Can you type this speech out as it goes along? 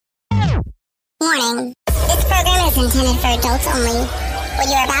Warning. This program is intended for adults only. What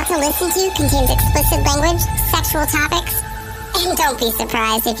you are about to listen to contains explicit language, sexual topics, and don't be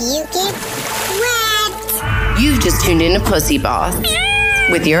surprised if you get wet. You've just tuned in to Pussy Boss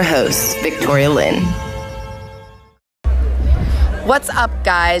with your host, Victoria Lynn. What's up,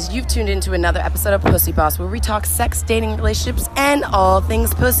 guys? You've tuned into another episode of Pussy Boss, where we talk sex, dating, relationships, and all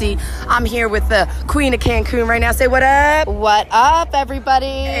things pussy. I'm here with the Queen of Cancun right now. Say what up? What up, everybody?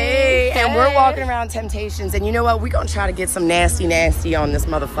 Hey. And we're walking around Temptations, and you know what? We're going to try to get some nasty on this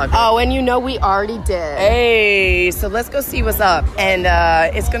motherfucker. Oh, and you know we already did. Hey, so let's go see what's up. And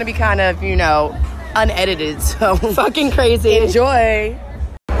it's going to be kind of, unedited, so fucking crazy. Enjoy.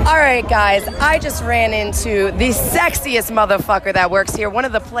 All right, guys, I just ran into the sexiest motherfucker that works here, one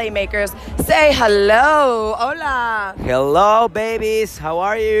of the playmakers. Say hello. Hola. Hello, babies. How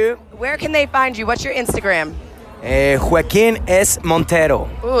are you? Where can they find you? What's your Instagram? Joaquin S. Montero.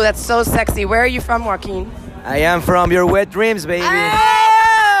 Ooh, that's so sexy. Where are you from, Joaquin? I am from your wet dreams, baby.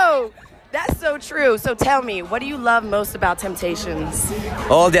 Oh! That's so true. So tell me, what do you love most about Temptations?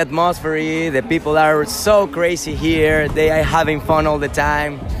 All the atmosphere, the people are so crazy here. They are having fun all the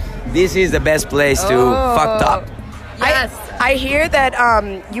time. This is the best place to fucked up. Yes. I hear that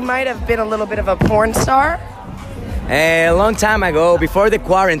you might have been a little bit of a porn star. A long time ago, before the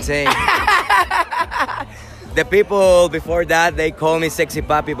quarantine. The people before that, they call me Sexy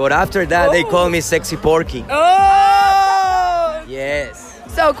Papi, but after that, they call me Sexy Porky. Oh! Yes.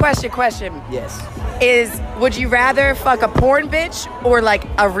 So, question. Yes. Would you rather fuck a porn bitch or like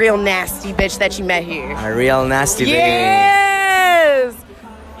a real nasty bitch that you met here? A real nasty baby. Yes!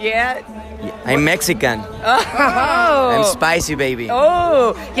 Yeah? I'm Mexican. Oh! I'm spicy, baby.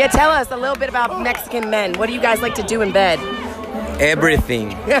 Oh! Yeah, tell us a little bit about Mexican men. What do you guys like to do in bed? Everything.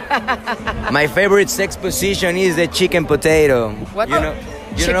 My favorite sex position is the chicken potato. What?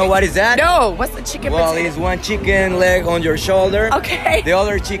 You don't know what is that? No, what's the chicken potato? Well, it's one chicken leg on your shoulder. Okay. The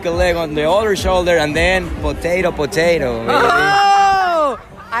other chicken leg on the other shoulder, and then potato. Baby. Oh!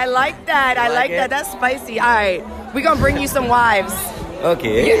 I like that. I like that. it? That's spicy. All right. We're going to bring you some wives.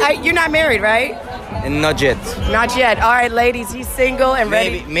 Okay. You're not married, right? And not yet. Not yet. All right, ladies. He's single and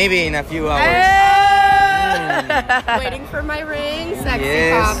ready. Maybe in a few hours. Waiting for my ring, sexy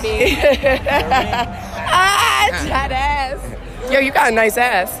Yes. Poppy. That ass. Yo, you got a nice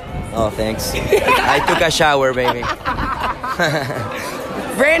ass. Oh, thanks. I took a shower, baby.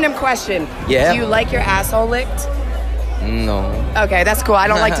 Random question. Yeah. Do you like your asshole licked? No. Okay, that's cool. I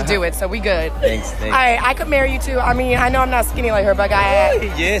don't like to do it, so we good. Thanks. All right, I could marry you too. I mean, I know I'm not skinny like her, but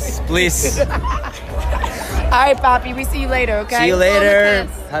Yes, please. All right, Poppy, we see you later, okay? See you later.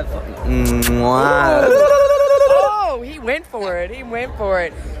 kiss. Have fun. Mwah. Oh, he went for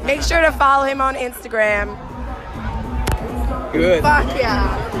it. Make sure to follow him on Instagram. Good. Fuck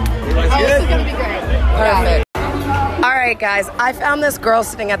yeah. This is gonna be great. Perfect. All right, guys, I found this girl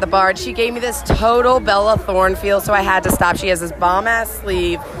sitting at the bar, and she gave me this total Bella Thorne feel, so I had to stop. She has this bomb-ass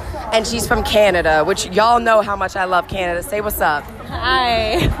sleeve, and she's from Canada, which y'all know how much I love Canada. Say what's up.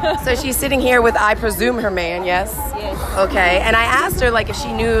 Hi. So she's sitting here with, I presume, her man, yes? Yes. Okay, and I asked her, if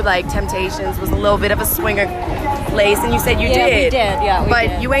she knew, Temptations was a little bit of a swinger place, and you said you Yeah, did. we did. Yeah, we but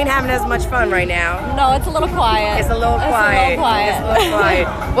did. you ain't having as much fun right now. No, it's a little quiet. It's a little quiet.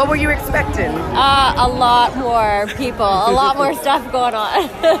 What were you expecting? A lot more people, a lot more stuff going on.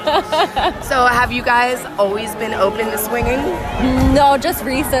 So have you guys always been open to swinging? No, just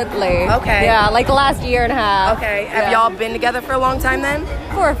recently. Okay. Yeah, like the last year and a half. Okay. Have Yeah. y'all been together for a long time then?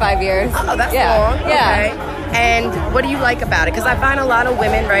 4 or 5 years. Oh, that's yeah. long. Yeah. Okay. And what do you like about it? Because I find a lot of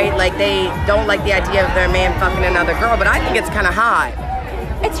women, right, they don't like the idea of their man fucking another girl, but I think it's kind of hot.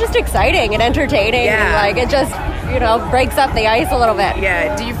 It's just exciting and entertaining. Yeah. And, it just, breaks up the ice a little bit.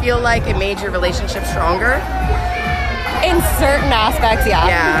 Yeah. Do you feel like it made your relationship stronger? In certain aspects, yeah.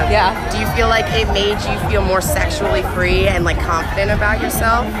 Yeah. Yeah. Do you feel like it made you feel more sexually free and confident about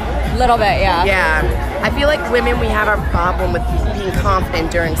yourself? A little bit, yeah. Yeah. I feel like women, we have a problem with being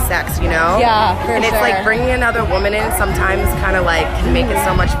confident during sex, Yeah, for and sure. it's bringing another woman in sometimes can make it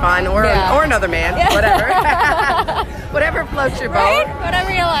so much fun, or another man, Yeah. whatever. Whatever floats your boat. Right?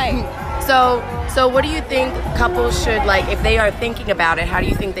 Whatever you like. So what do you think couples should, if they are thinking about it, how do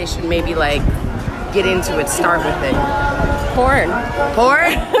you think they should maybe get into it, start with it? Porn.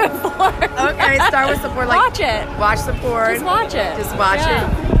 Porn? Okay, start with some porn. Watch it. Watch the porn. Just watch it. Just watch Yeah.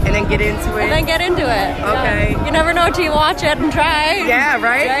 it. And then get into it. And then get into it. Okay. You never know until you watch it and try. Yeah,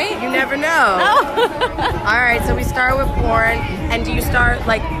 right? Right? You never know. No. All right, so we start with porn. And do you start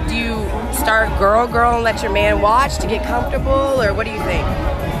girl and let your man watch to get comfortable, or what do you think?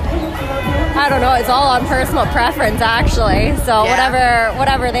 I don't know. It's all on personal preference, actually. So Yeah.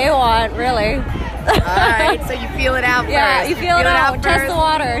 whatever they want, really. All right, so you feel it out first. Yeah, you feel it out. Test the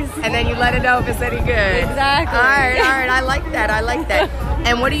waters. And then you let it know if it's any good. Exactly. All right. I like that.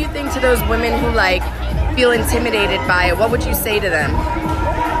 And what do you think to those women who like feel intimidated by it? What would you say to them?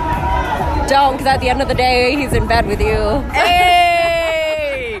 Don't, because at the end of the day, he's in bed with you.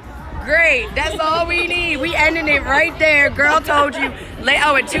 Hey! Great. That's all we need. We ending it right there. Girl told you.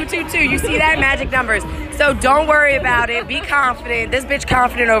 At 222. You see that? Magic numbers. So don't worry about it. Be confident. This bitch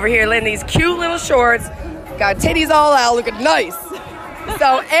confident over here, letting these cute little shorts. Got titties all out. Looking nice.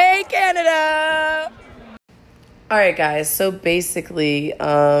 So, hey, Canada! All right, guys. So basically,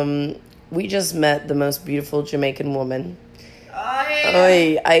 we just met the most beautiful Jamaican woman.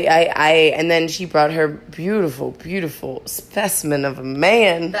 And then she brought her beautiful specimen of a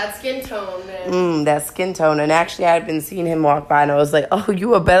man. That skin tone, man. That skin tone. And actually, I had been seeing him walk by, and I was like, oh,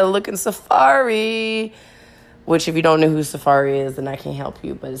 you a better looking Safari. Which, if you don't know who Safari is, then I can't help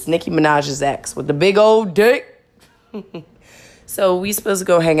you. But it's Nicki Minaj's ex with the big old dick. So we supposed to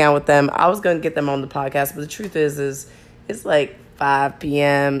go hang out with them. I was going to get them on the podcast, but the truth is it's like 5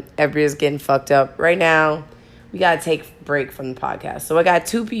 p.m. Everybody's getting fucked up. Right now, we got to take a break from the podcast. So I got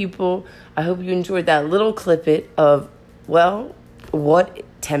 2 people. I hope you enjoyed that little clip of, well, what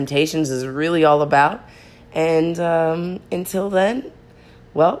Temptations is really all about. And until then,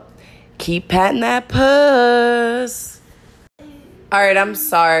 well, keep patting that puss. All right, I'm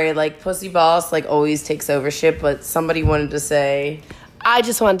sorry. Like, Pussy Boss, like, always takes over shit, but somebody wanted to say... I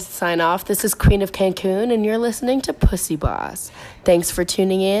just wanted to sign off. This is Queen of Cancun, and you're listening to Pussy Boss. Thanks for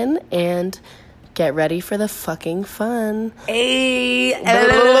tuning in, and get ready for the fucking fun. Hey.